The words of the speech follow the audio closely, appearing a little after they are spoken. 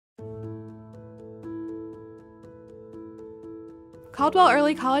Caldwell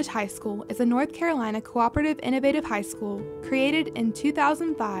Early College High School is a North Carolina cooperative innovative high school created in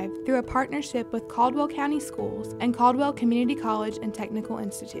 2005 through a partnership with Caldwell County Schools and Caldwell Community College and Technical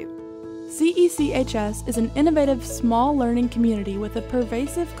Institute. CECHS is an innovative small learning community with a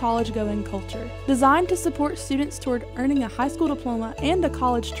pervasive college-going culture. Designed to support students toward earning a high school diploma and a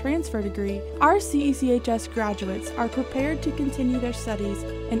college transfer degree, our CECHS graduates are prepared to continue their studies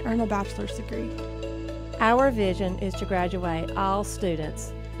and earn a bachelor's degree. Our vision is to graduate all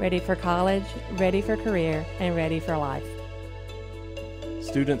students ready for college, ready for career, and ready for life.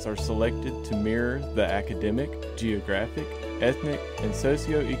 Students are selected to mirror the academic, geographic, ethnic, and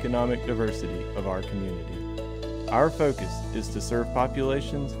socioeconomic diversity of our community. Our focus is to serve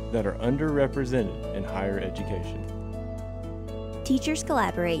populations that are underrepresented in higher education. Teachers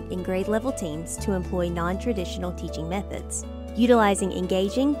collaborate in grade-level teams to employ non-traditional teaching methods. Utilizing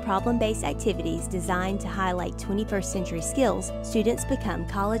engaging, problem-based activities designed to highlight 21st century skills, students become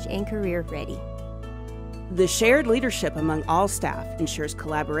college and career ready. The shared leadership among all staff ensures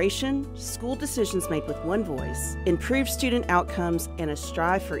collaboration, school decisions made with one voice, improved student outcomes, and a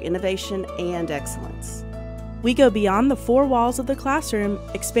strive for innovation and excellence. We go beyond the four walls of the classroom,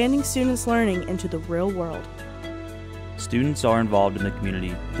 expanding students' learning into the real world. Students are involved in the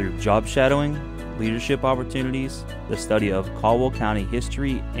community through job shadowing, leadership opportunities, the study of Caldwell County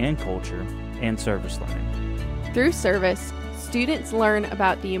history and culture, and service learning. Through service, students learn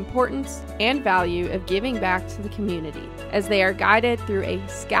about the importance and value of giving back to the community as they are guided through a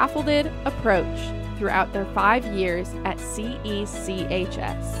scaffolded approach throughout their 5 years at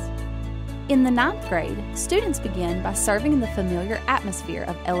CECHS. In the 9th grade, students begin by serving in the familiar atmosphere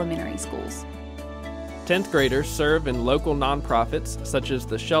of elementary schools. 10th graders serve in local nonprofits such as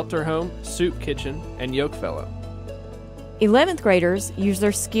the Shelter Home, Soup Kitchen, and Yoke Fellow. 11th graders use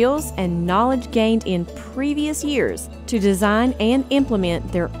their skills and knowledge gained in previous years to design and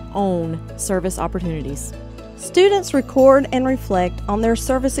implement their own service opportunities. Students record and reflect on their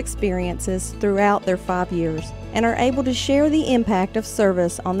service experiences throughout their 5 years and are able to share the impact of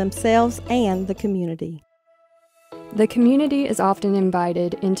service on themselves and the community. The community is often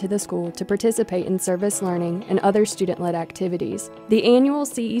invited into the school to participate in service learning and other student-led activities. The annual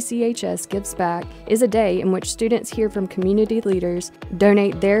CECHS Gives Back is a day in which students hear from community leaders,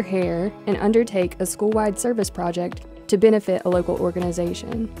 donate their hair, and undertake a school-wide service project to benefit a local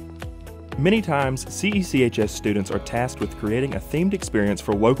organization. Many times, CECHS students are tasked with creating a themed experience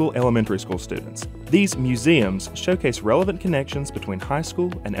for local elementary school students. These museums showcase relevant connections between high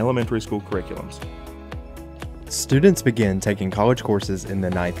school and elementary school curriculums. Students begin taking college courses in the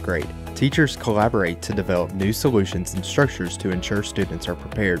 9th grade. Teachers collaborate to develop new solutions and structures to ensure students are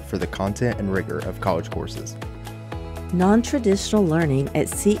prepared for the content and rigor of college courses. Non-traditional learning at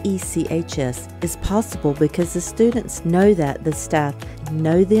CECHS is possible because the students know that the staff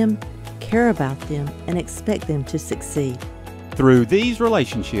know them, care about them, and expect them to succeed. Through these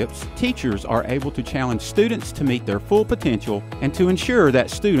relationships, teachers are able to challenge students to meet their full potential and to ensure that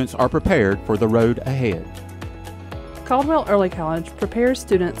students are prepared for the road ahead. Caldwell Early College prepares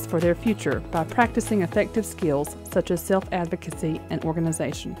students for their future by practicing effective skills such as self-advocacy and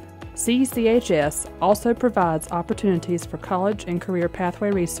organization. CECHS also provides opportunities for college and career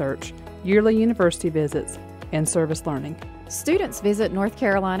pathway research, yearly university visits, and service learning. Students visit North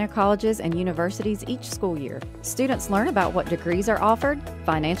Carolina colleges and universities each school year. Students learn about what degrees are offered,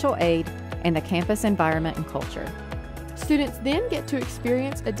 financial aid, and the campus environment and culture. Students then get to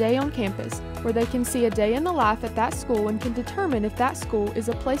experience a day on campus where they can see a day in the life at that school and can determine if that school is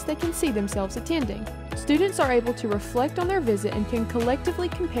a place they can see themselves attending. Students are able to reflect on their visit and can collectively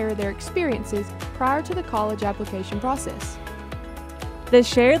compare their experiences prior to the college application process. The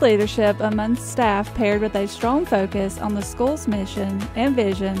shared leadership among staff paired with a strong focus on the school's mission and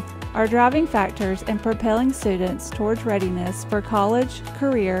vision are driving factors in propelling students towards readiness for college,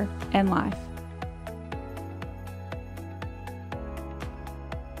 career, and life.